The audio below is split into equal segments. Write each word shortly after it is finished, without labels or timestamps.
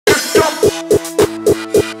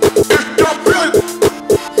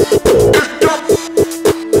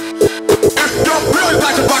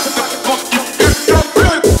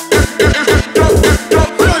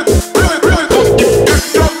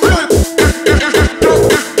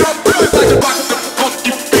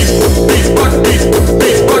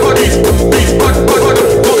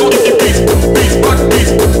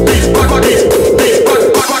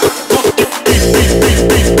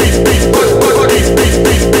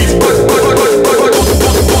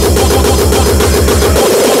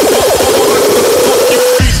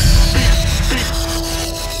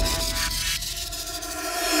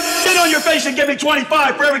And give me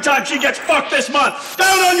 25 for every time she gets fucked this month.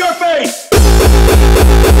 Down on your face!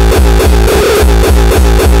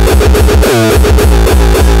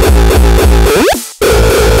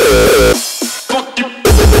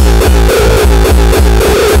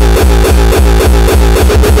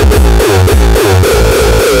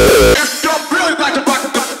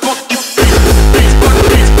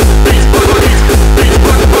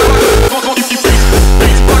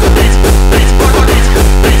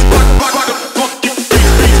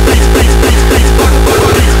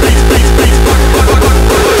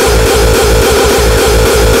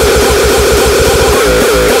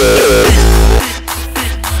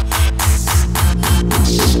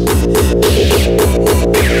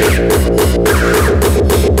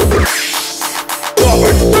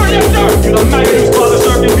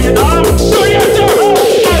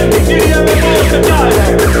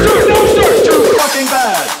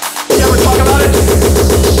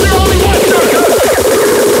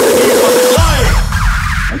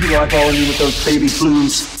 Eyeballing you with those baby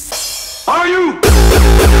blues. Are you?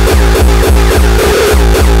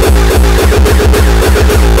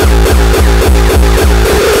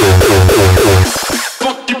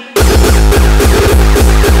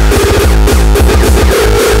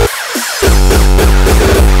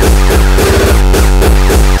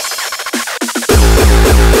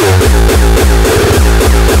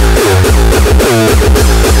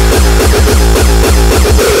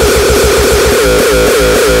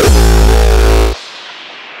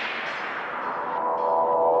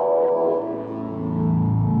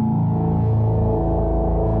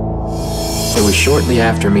 It was shortly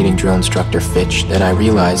after meeting drill instructor Fitch that I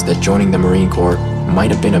realized that joining the Marine Corps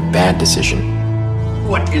might have been a bad decision.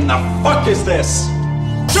 What in the fuck is this?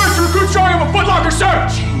 Search recruit showing him a footlocker, sir!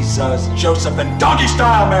 Jesus, Joseph and doggy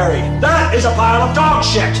style, Mary! That is a pile of dog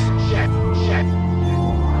shit!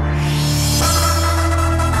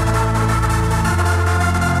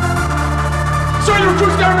 Sir, your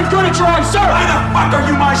recruit's never been good at drawing, sir! Why the fuck are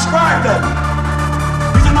you my scribe then?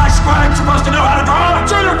 Isn't my scribe supposed to know how to draw?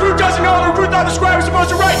 Sir, the recruit doesn't know. The recruit thought the scribe was supposed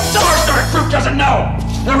to write. Of course the recruit doesn't know.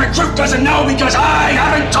 The recruit doesn't know because I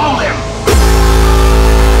haven't told him.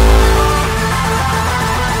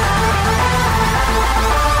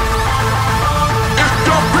 If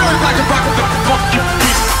you're really like a rock, fuck you,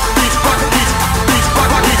 beats, beats, rock, beats, beats, rock,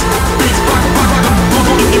 beats, beats, rock, rock, rock,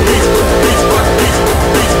 rock, beats, beats, rock, beats,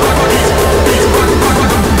 beats, rock, beats, beats, rock, rock,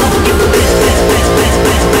 rock, beats, beats, beats, beats,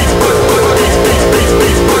 beats, beats, rock, rock, beats, beats, beats,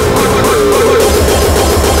 beats, rock, rock, rock, rock.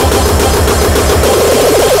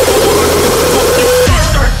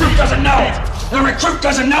 The recruit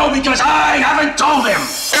doesn't know because I haven't told him.